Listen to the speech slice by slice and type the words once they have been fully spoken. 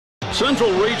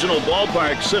Central Regional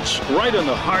Ballpark sits right in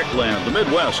the heartland, the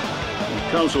Midwest.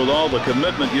 It comes with all the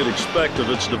commitment you'd expect of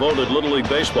its devoted Little League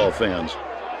baseball fans.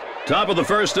 Top of the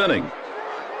first inning.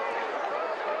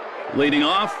 Leading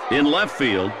off in left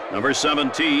field, number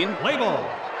 17. Label.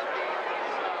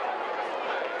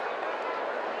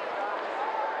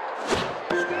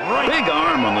 Big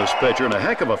arm on this pitcher and a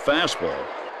heck of a fastball.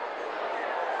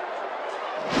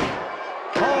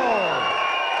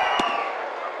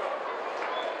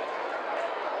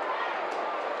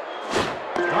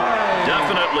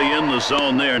 Definitely in the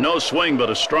zone there. No swing, but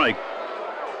a strike.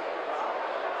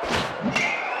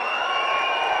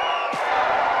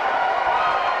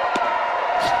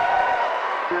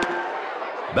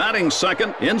 Batting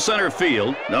second in center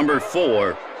field, number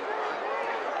 4.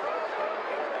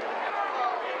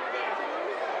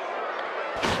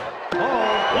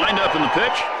 Wind up in the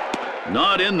pitch.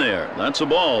 Not in there. That's a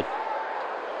ball.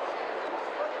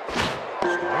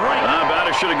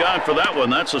 Batter should have gone for that one.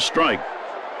 That's a strike.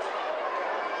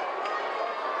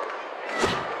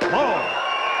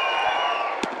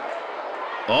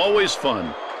 Always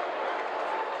fun.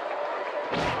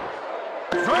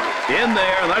 In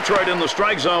there, that's right in the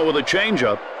strike zone with a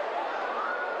changeup.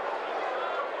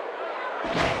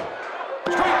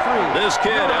 This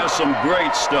kid has some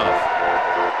great stuff.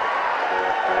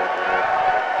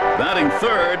 Batting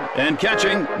third and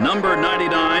catching number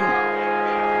 99.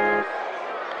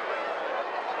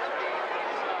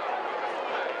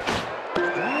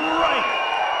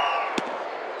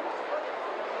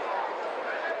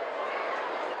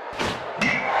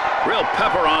 Real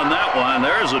pepper on that one.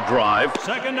 There's a drive.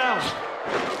 Second down.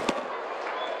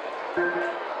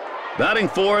 Batting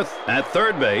fourth at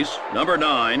third base, number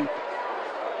 9.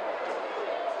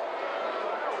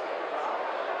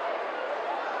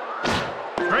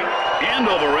 End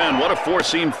over end. What a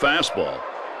four-seam fastball.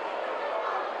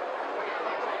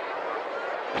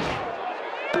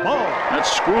 That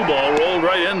screwball rolled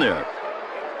right in there.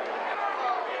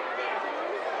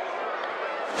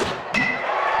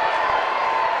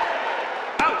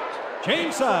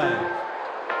 Change side.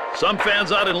 Some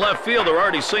fans out in left field are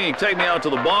already singing "Take Me Out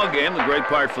to the Ball Game." The great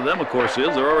part for them, of course,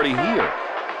 is they're already here.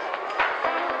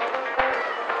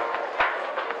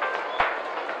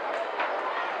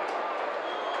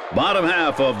 Bottom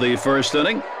half of the first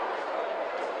inning.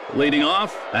 Leading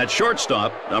off at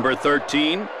shortstop, number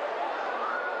 13.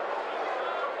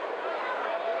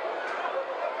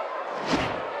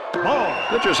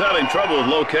 Pitcher's having trouble with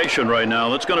location right now.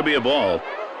 That's going to be a ball.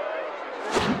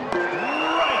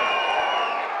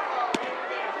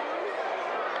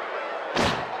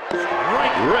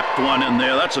 Ripped one in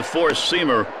there. That's a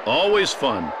four-seamer. Always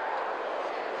fun.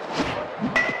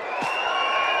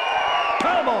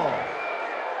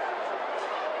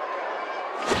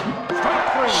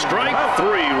 Strike 3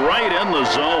 right in the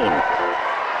zone.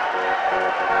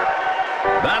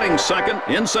 Batting second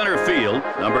in center field,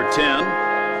 number 10.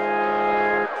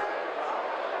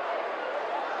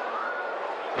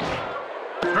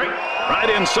 Right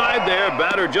inside there.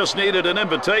 Batter just needed an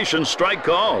invitation. Strike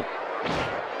called.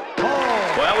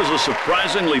 Well, that was a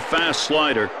surprisingly fast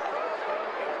slider.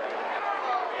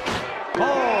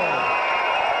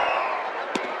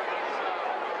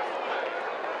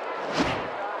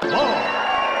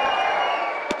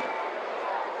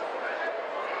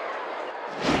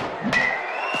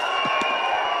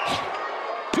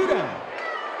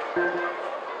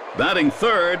 Batting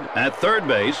third at third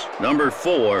base, number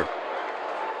 4.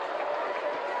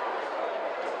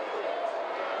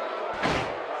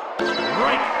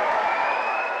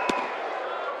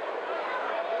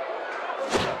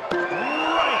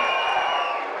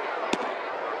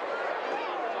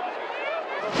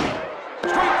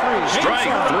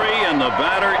 Strike 3, and the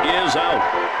batter is out.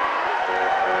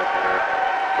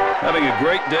 Having a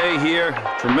great day here.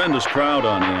 Tremendous crowd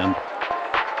on hand.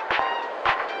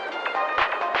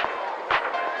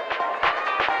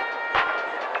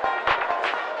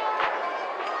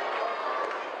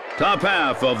 Top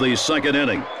half of the second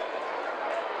inning.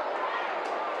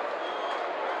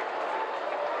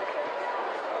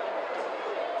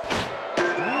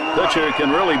 Pitcher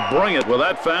can really bring it with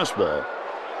that fastball.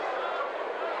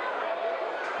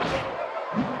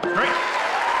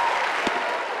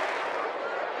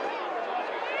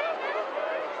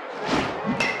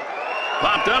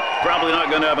 Popped up. Probably not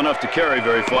going to have enough to carry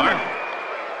very far.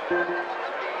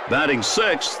 Batting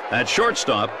sixth at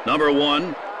shortstop, number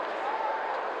 1.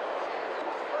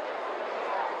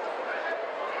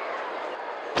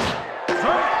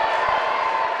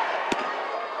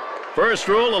 First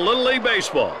rule of Little League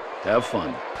Baseball: have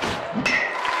fun.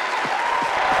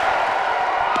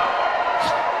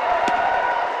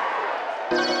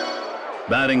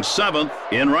 Batting seventh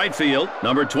in right field,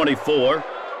 number 24.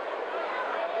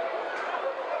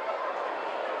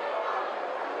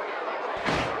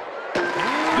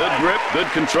 Good grip, good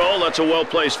control. That's a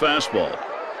well-placed fastball.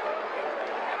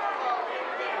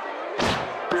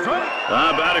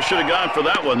 Batter should have gone for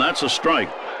that one. That's a strike.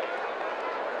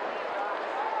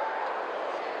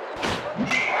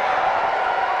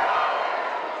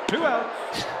 Two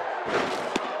outs.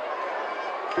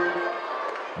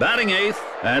 Batting eighth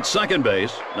at second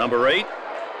base, number 8.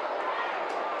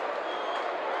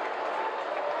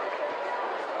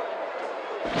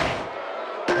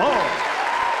 Ball.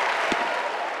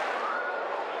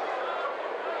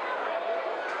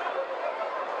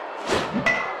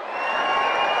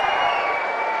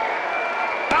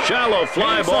 Shallow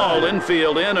fly ball,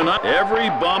 infield, in and up. Every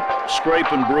bump,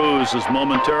 scrape, and bruise is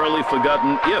momentarily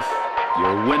forgotten if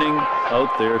you're winning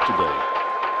out there today.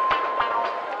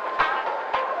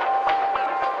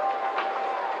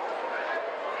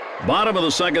 Bottom of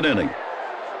the second inning.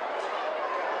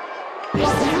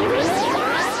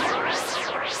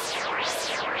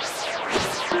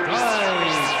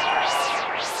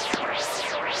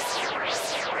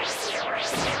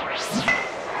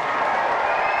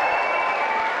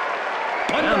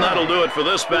 And that'll do it for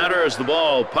this batter as the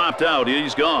ball popped out.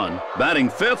 He's gone. Batting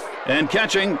fifth and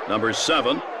catching, number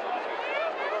 7.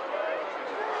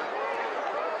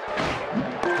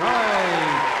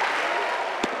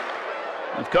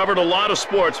 I've covered a lot of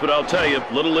sports, but I'll tell you,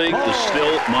 Little League is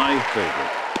still my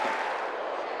favorite.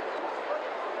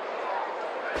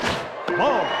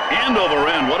 End over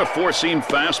end. What a four-seam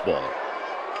fastball.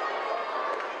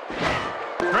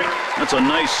 That's a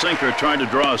nice sinker trying to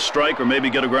draw a strike or maybe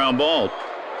get a ground ball.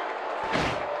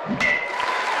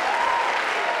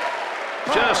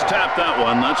 Just tapped that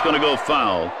one. That's going to go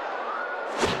foul.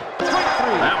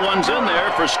 That one's in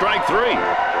there for strike 3.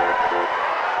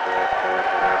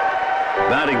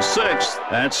 Batting sixth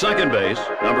at second base,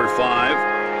 number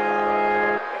 5.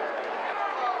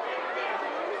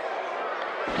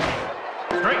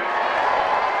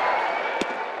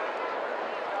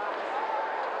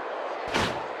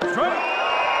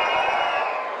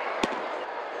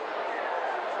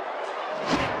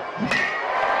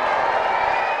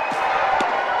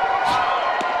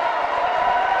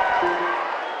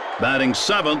 Batting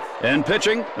seventh and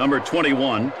pitching, number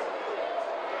 21.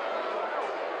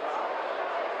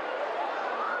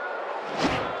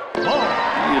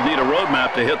 You'd need a road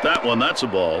map to hit that one. That's a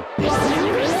ball. Curve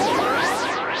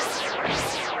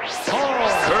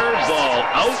ball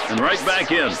out and right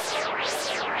back in.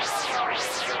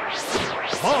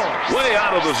 Way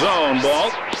out of the zone,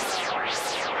 ball.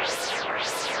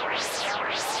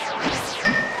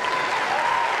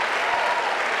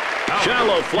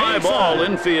 Shallow fly ball,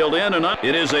 infield, in and up.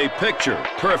 It is a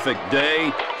picture-perfect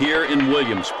day here in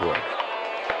Williamsport.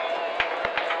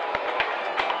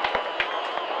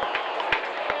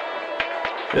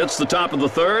 It's the top of the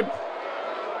third.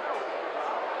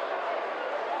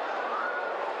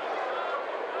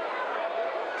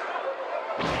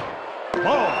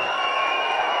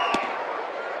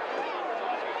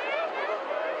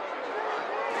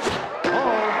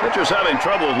 Pitcher's having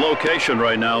trouble with location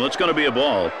right now. That's going to be a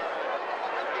ball.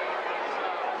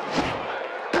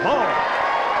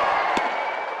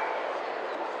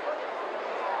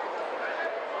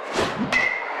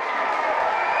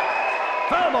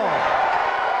 Foul ball.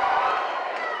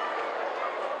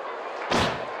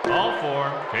 Ball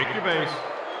 4. Take your base.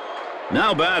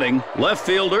 Now batting, left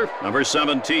fielder, number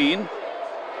 17.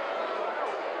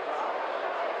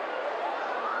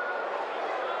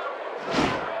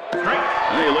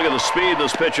 Hey, look at the speed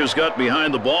this pitcher's got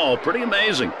behind the ball. Pretty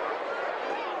amazing.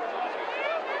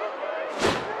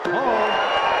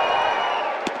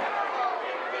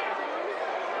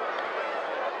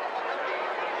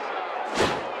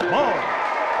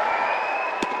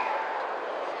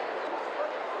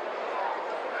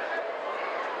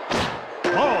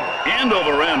 End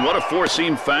over end. What a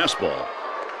four-seam fastball.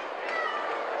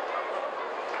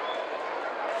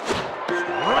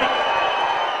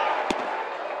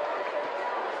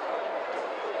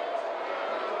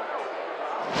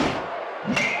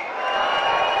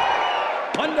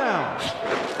 One down.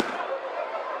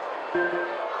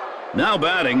 Now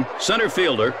batting, center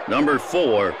fielder, number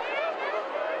 4.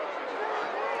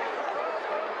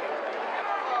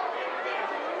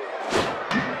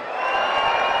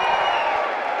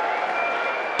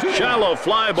 Shallow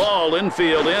fly ball,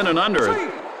 infield, in and under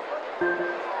it.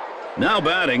 Now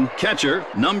batting, catcher,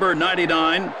 number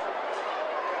 99.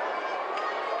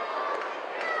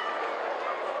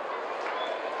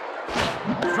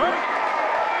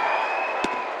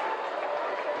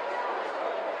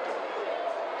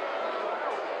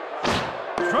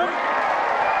 Strike.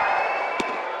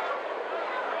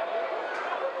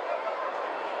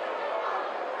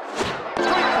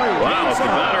 Wow, if the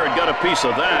batter had got a piece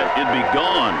of that, it'd be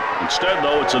gone. Instead,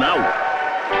 though, it's an out.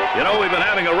 You know, we've been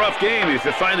having a rough game. If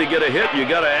you finally get a hit, you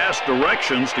got to ask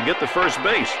directions to get to first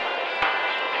base.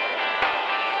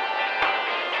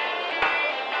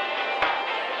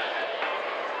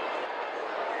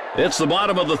 It's the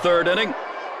bottom of the third inning.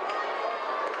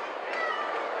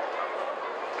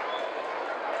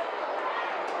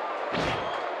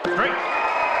 Strike.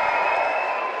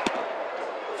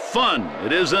 Fun.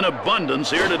 It is in abundance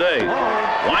here today.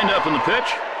 Wind up in the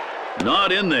pitch.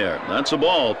 Not in there. That's a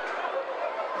ball.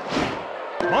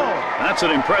 Ball. That's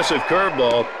an impressive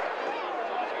curveball.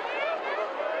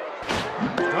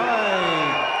 Strike.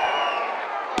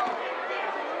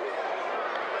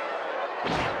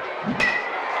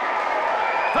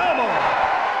 Foul ball.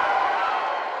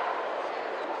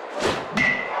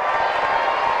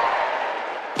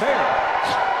 Fair.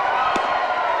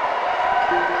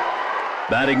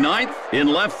 Batting ninth in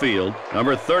left field,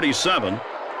 number 37.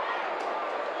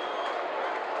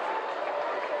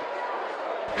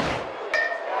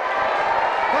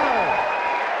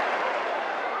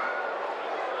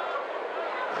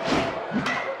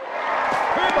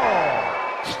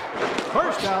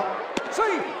 First out,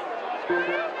 safe.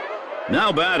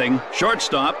 Now batting,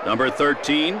 shortstop, number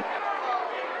 13.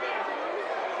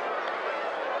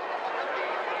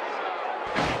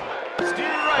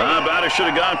 Batter should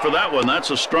have gone for that one.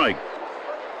 That's a strike.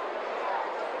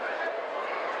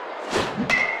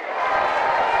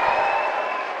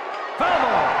 Foul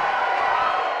ball.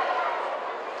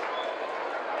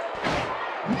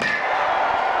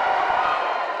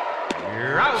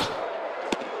 You're out.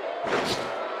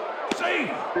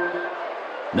 Safe.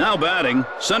 Now batting,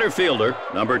 center fielder,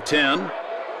 number 10.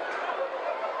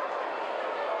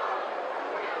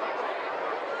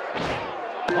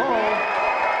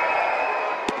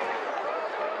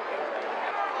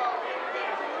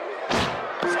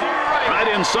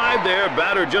 Inside there,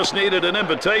 batter just needed an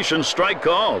invitation. Strike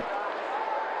called.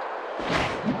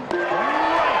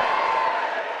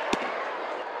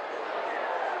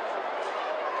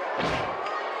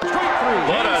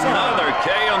 But another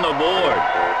K on the board.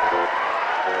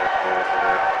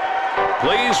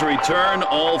 Please return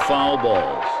all foul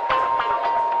balls.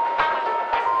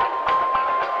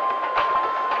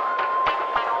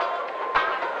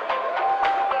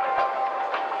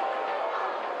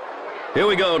 Here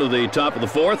we go to the top of the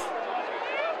fourth.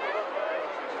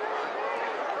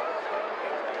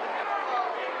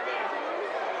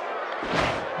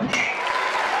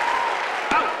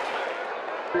 Out.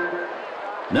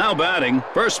 Now batting,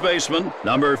 first baseman,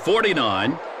 number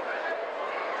 49.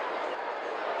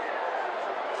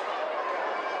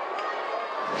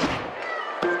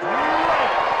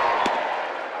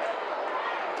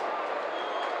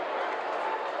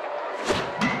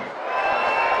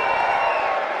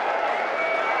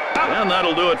 And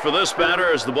that'll do it for this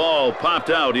batter as the ball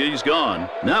popped out. He's gone.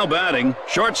 Now batting,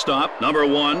 shortstop, number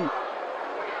 1.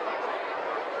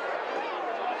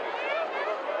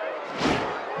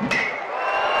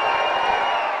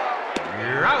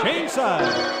 You're out. Change side.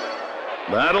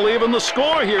 That'll even the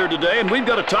score here today, and we've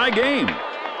got a tie game.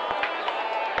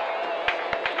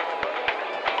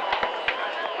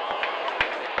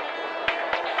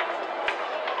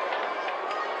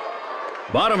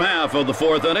 Bottom half of the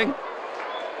fourth inning.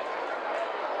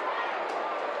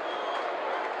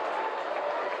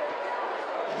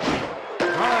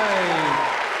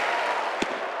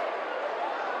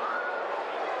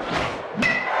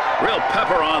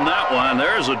 Pepper on that one.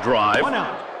 There's a drive. One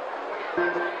out.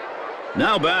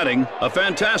 Now batting, a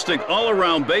fantastic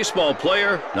all-around baseball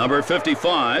player, number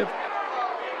 55.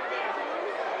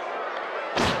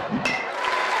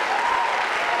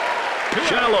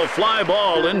 Shallow fly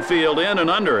ball, infield, in and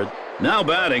under it. Now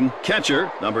batting, catcher,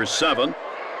 number 7.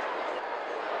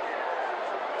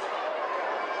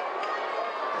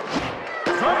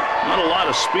 Not a lot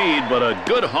of speed, but a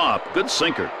good hop, good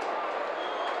sinker.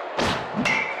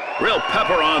 Real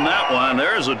pepper on that one.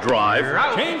 There's a drive.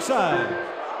 Change side.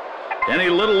 Any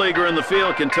little leaguer in the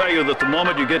field can tell you that the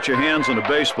moment you get your hands on a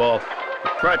baseball,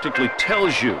 it practically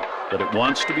tells you that it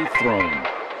wants to be thrown.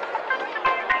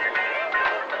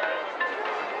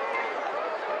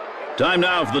 Time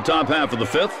now for the top half of the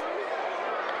fifth.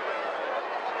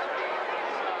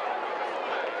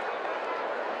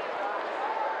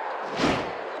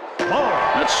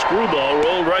 That screwball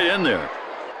rolled right in there.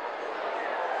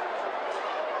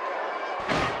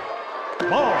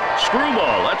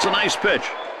 Screwball, that's a nice pitch.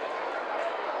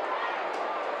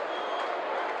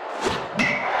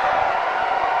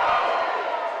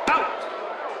 Out.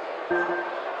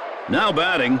 Now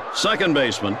batting, second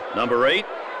baseman, number 8.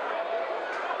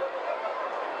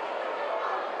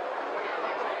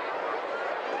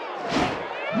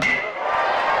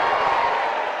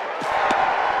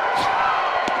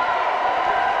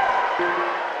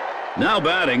 Now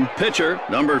batting, pitcher,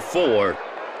 number 4.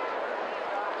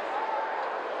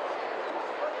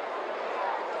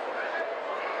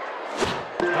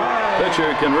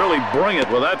 Pitcher can really bring it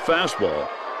with that fastball.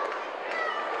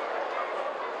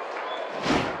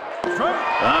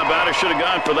 Batter should have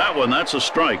gone for that one. That's a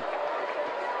strike.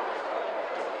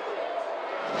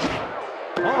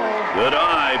 Good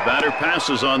eye. Batter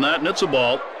passes on that, and it's a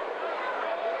ball.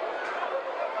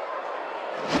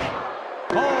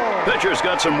 Pitcher's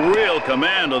got some real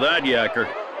command of that yacker.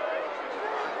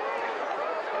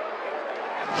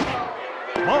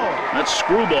 That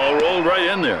screwball rolled right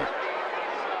in there.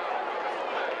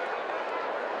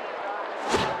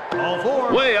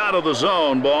 Way out of the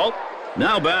zone, ball.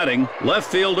 Now batting,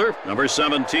 left fielder, number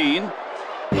 17.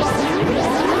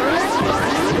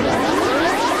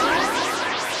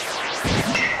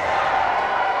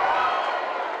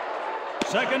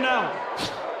 Second down.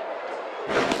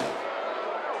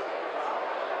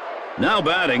 Now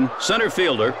batting, center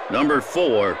fielder, number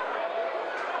 4.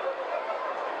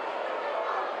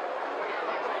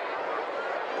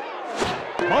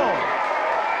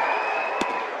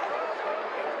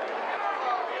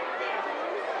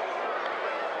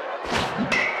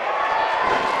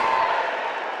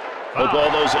 Hope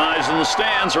all those eyes in the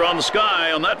stands are on the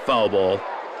sky on that foul ball.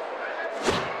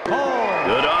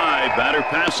 Good eye. Batter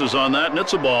passes on that, and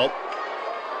it's a ball.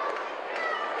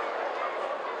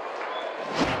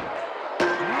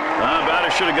 Batter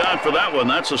should have gone for that one.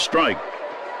 That's a strike.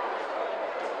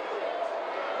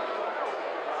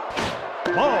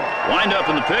 Wind up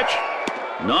in the pitch.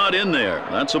 Not in there.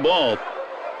 That's a ball.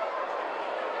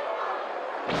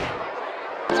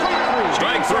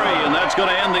 Strike 3, and that's going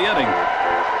to end the inning.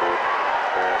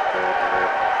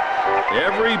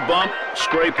 Every bump,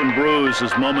 scrape, and bruise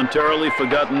is momentarily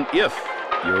forgotten if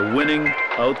you're winning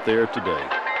out there today.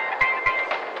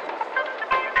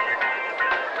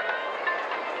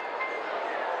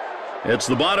 It's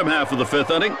the bottom half of the 5th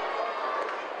inning.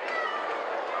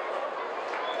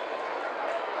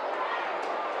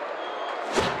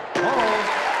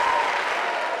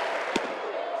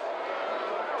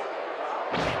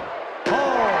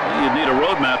 You'd need a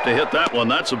roadmap to hit that one.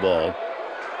 That's a ball.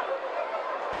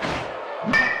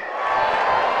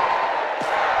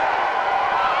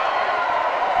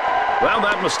 Well,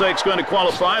 that mistake's going to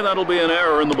qualify. That'll be an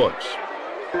error in the books.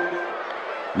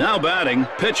 Now batting,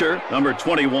 pitcher, number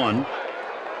 21.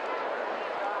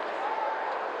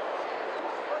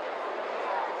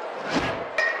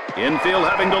 Infield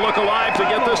having to look alive to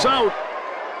get this out.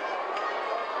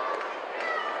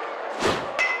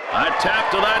 A tap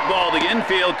to that ball. The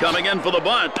infield coming in for the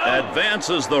bunt.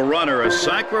 Advances the runner. A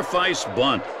sacrifice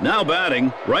bunt. Now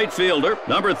batting, right fielder,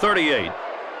 number 38.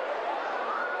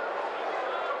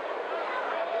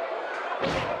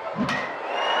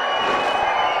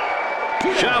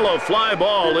 Shallow fly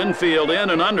ball, infield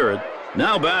in and under it.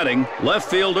 Now batting, left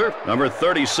fielder, number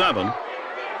 37.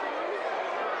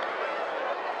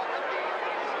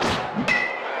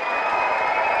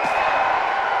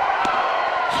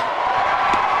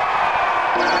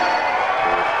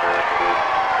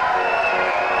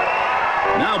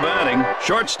 Now batting,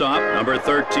 shortstop, number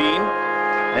 13.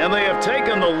 And they have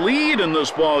taken the lead in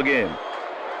this ball game.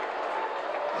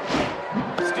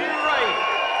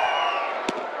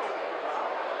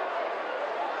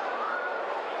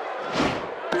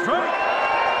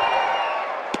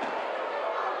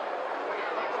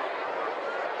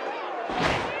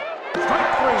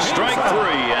 Strike 3,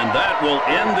 and that will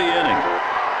end the inning.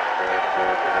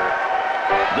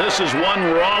 This is one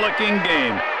rollicking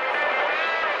game.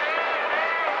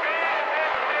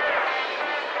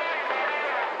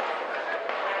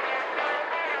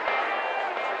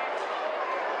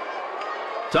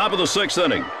 Top of the 6th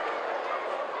inning.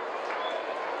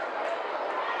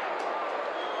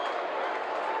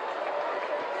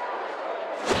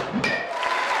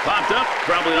 Popped up,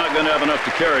 probably not going to have enough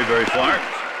to carry very far.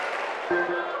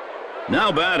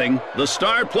 Now batting, the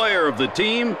star player of the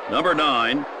team, number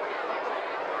 9.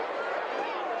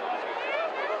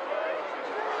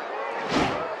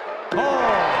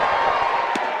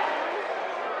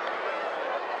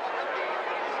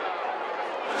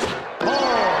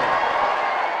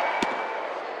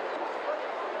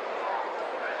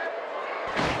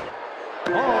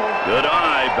 Good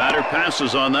eye. Batter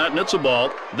passes on that, and it's a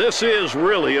ball. This is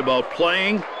really about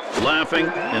playing, laughing,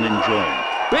 and enjoying.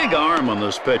 Big arm on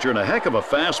this pitcher and a heck of a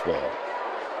fastball.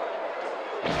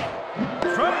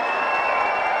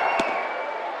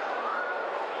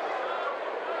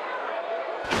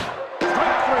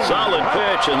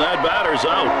 pitch, and that batter's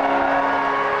out.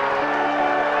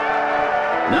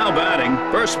 Now batting,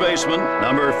 first baseman,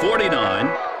 number 49.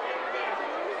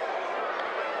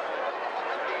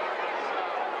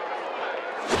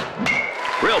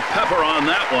 Real pepper on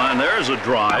that one. There's a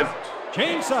drive.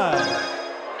 Change side.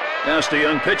 Asked a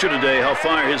young pitcher today how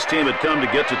far his team had come to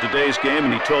get to today's game,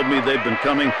 and he told me they've been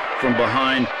coming from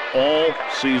behind all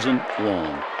season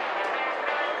long.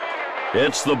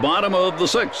 It's the bottom of the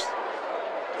sixth.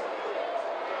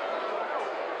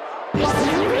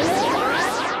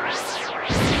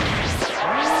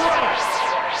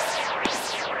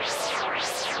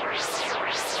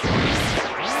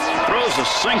 Throws a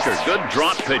sinker. Good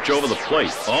drop pitch over the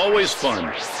plate. Always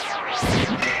fun.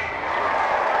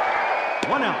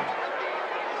 1 out.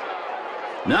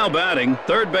 Now batting,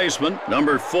 third baseman,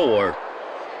 number 4.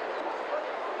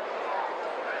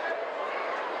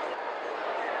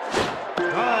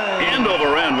 End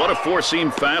over end. What a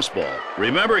four-seam fastball.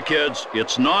 Remember, kids,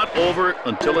 it's not over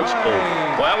until it's over.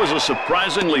 Well, that was a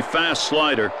surprisingly fast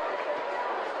slider.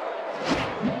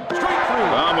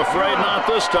 I'm afraid not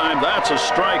this time. That's a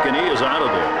strike, and he is out of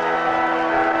there.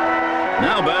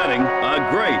 Now batting, a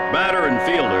great batter and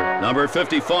fielder, number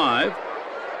 55.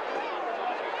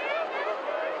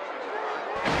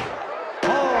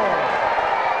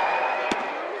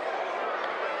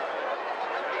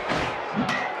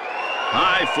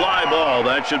 High fly ball.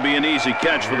 That should be an easy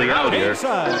catch for the out here.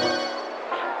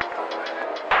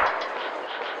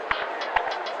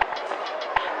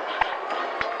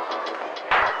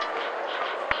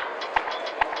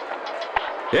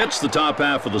 It's the top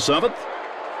half of the seventh.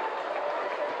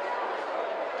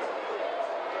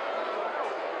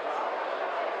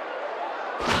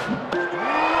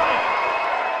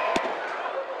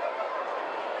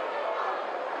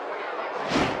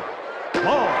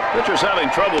 Pitcher's having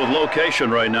trouble with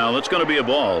location right now. That's going to be a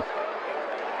ball.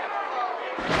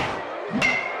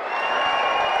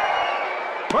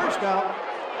 First out.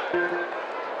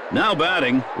 Now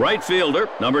batting, right fielder,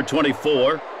 number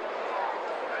 24.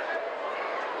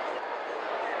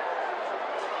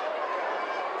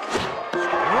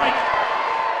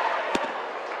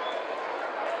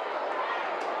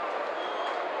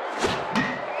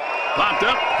 Popped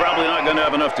up. Probably not going to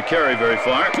have enough to carry very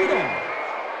far.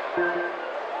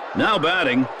 Now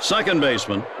batting, second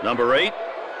baseman, number 8.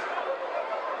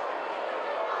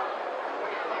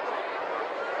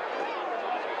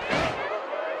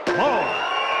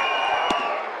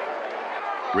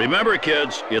 Remember,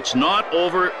 kids, it's not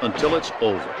over until it's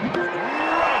over.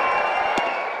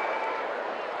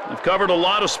 I've covered a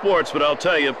lot of sports, but I'll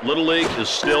tell you, Little League is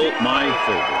still my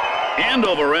favorite. End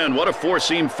over end. What a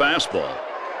four-seam fastball.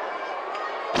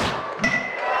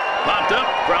 Popped up.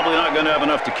 Probably not going to have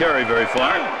enough to carry very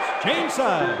far. Change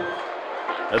side.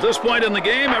 At this point in the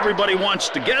game, everybody wants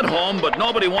to get home, but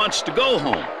nobody wants to go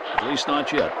home. At least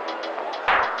not yet.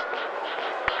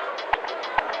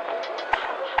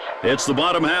 It's the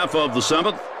bottom half of the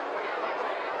seventh.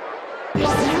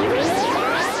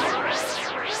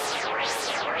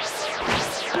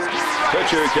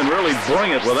 Pitcher can really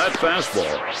bring it with that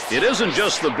fastball. It isn't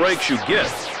just the breaks you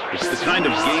get. It's the kind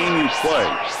of game you play.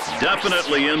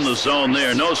 Definitely in the zone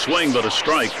there. No swing, but a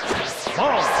strike.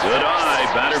 Good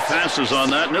eye. Batter passes on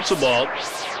that, and it's a ball.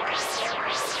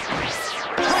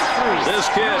 This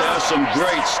kid has some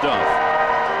great stuff.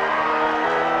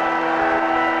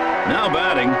 Now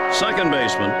batting, second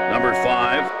baseman, number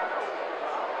 5.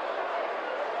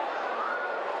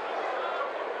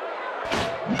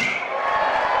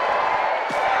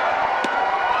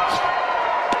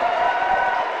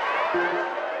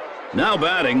 Now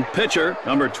batting, pitcher,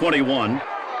 number 21.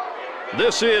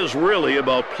 This is really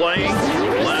about playing,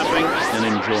 laughing, and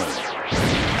enjoying.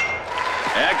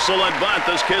 Excellent bunt.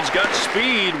 This kid's got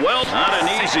speed. Well, not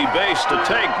an easy base to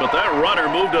take, but that runner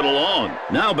moved it along.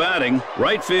 Now batting,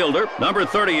 right fielder, number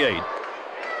 38.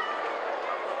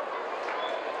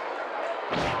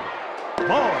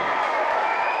 Ball.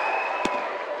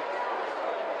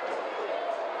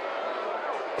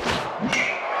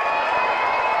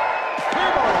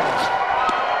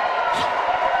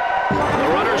 The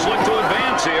runners look to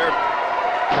advance here.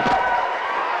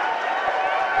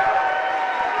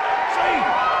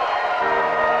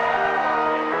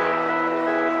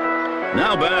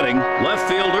 Now batting, left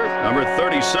fielder, number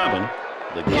 37.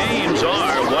 The games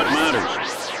are what matters.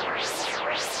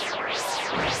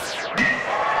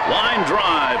 Line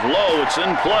drive, low, it's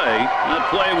in play. That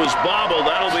play was bobbled.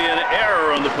 That'll be an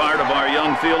error on the part of our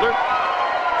young fielder.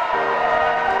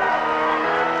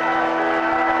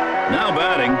 Now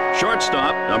batting,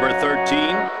 shortstop, number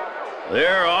 13.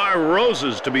 There are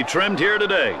roses to be trimmed here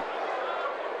today.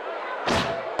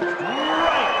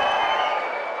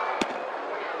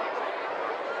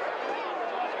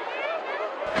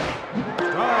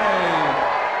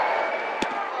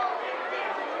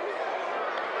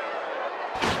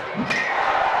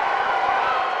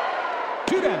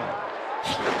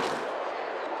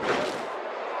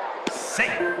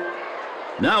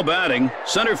 Now batting,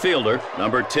 center fielder,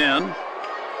 number 10.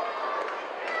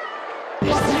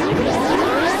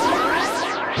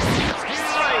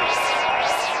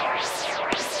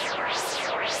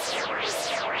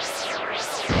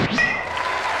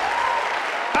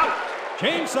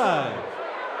 Change side.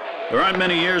 There aren't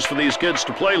many years for these kids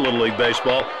to play Little League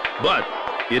Baseball, but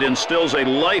it instills a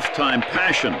lifetime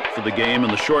passion for the game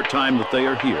in the short time that they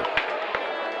are here.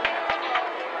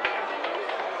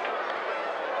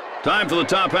 Time for the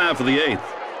top half of the 8th.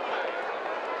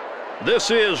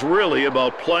 This is really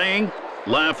about playing,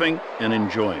 laughing, and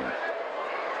enjoying.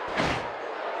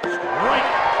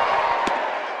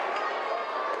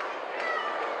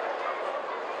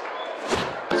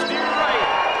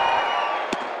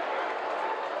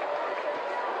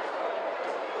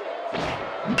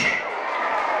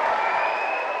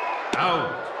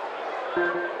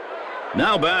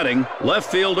 Now batting, left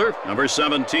fielder, number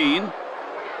 17.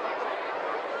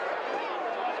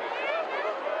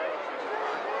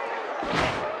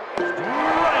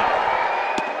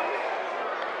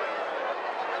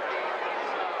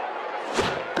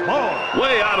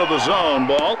 Way out of the zone,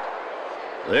 ball.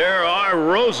 There are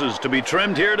roses to be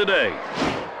trimmed here today.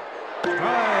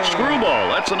 Screwball,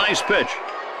 that's a nice pitch.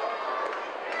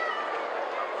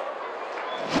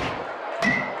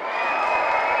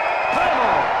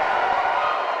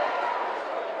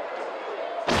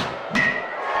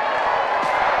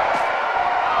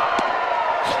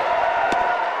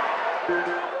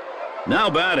 Now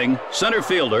batting, center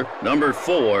fielder, number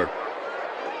 4.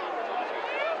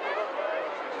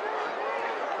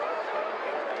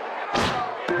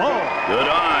 Ball. Good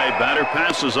eye. Batter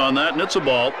passes on that, and it's a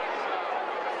ball.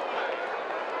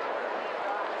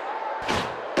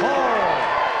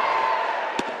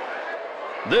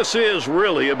 This is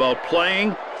really about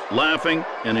playing, laughing,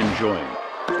 and enjoying.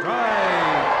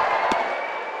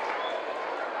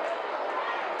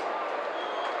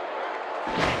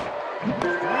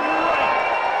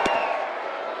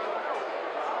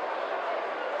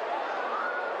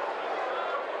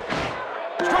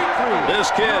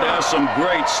 This kid has some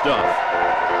great stuff.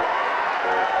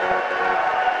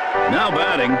 Now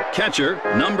batting, catcher,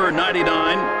 number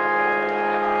 99.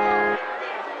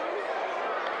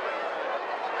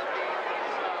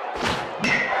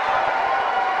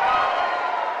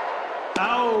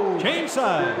 Ow. Change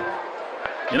side.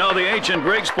 You know, the ancient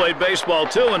Greeks played baseball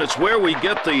too, and it's where we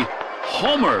get the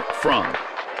homer from.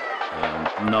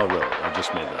 No, really, I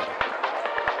just made that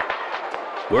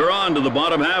up. We're on to the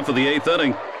bottom half of the 8th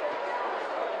inning.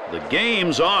 The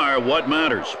games are what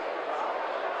matters.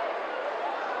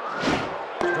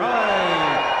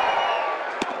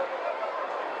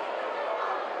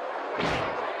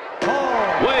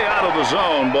 Way out of the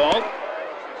zone, ball.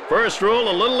 First rule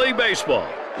of Little League Baseball.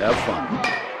 Have fun.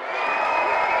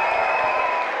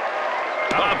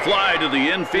 Pop fly to the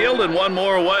infield and one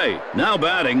more away. Now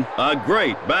batting, a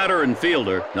great batter and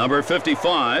fielder, number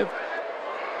 55.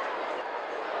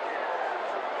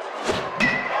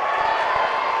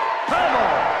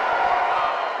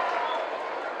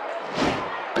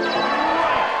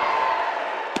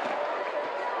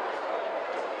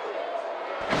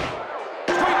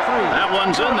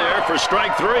 In there for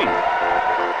strike 3.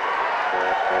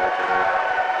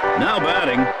 Now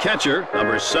batting, catcher,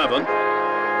 number 7.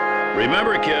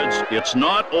 Remember, kids, it's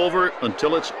not over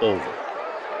until it's over.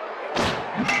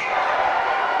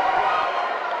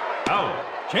 Out.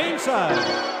 Change side.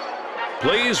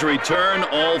 Please return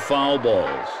all foul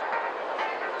balls.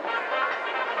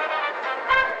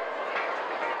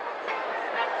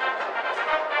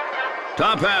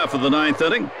 Top half of the 9th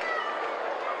inning.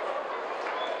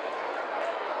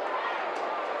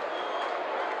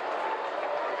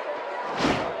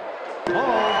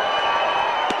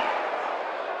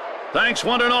 Thanks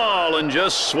one and all, and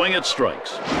just swing at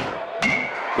strikes.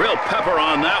 Real pepper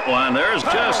on that one. There's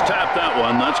just tapped that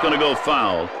one. That's going to go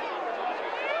foul.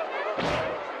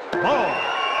 Ball.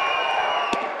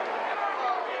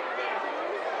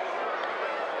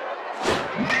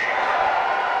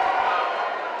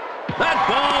 That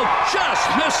ball just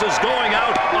misses going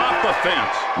out off the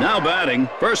fence. Now batting,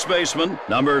 first baseman,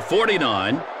 number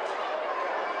 49.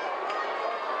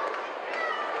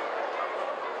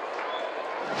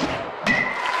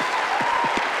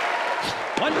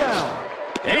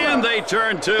 And they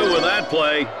turn 2 with that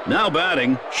play. Now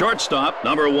batting, shortstop,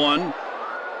 number 1.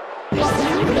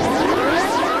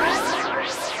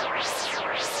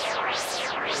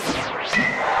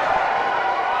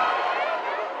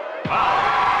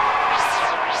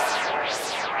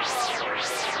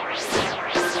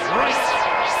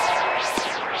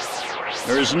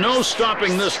 There's no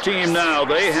stopping this team now.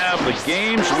 They have the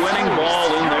game's winning ball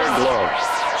in their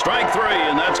gloves. Strike three,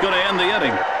 and that's going to end the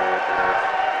inning.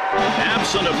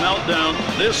 Absent of meltdown,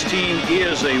 this team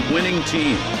is a winning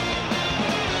team.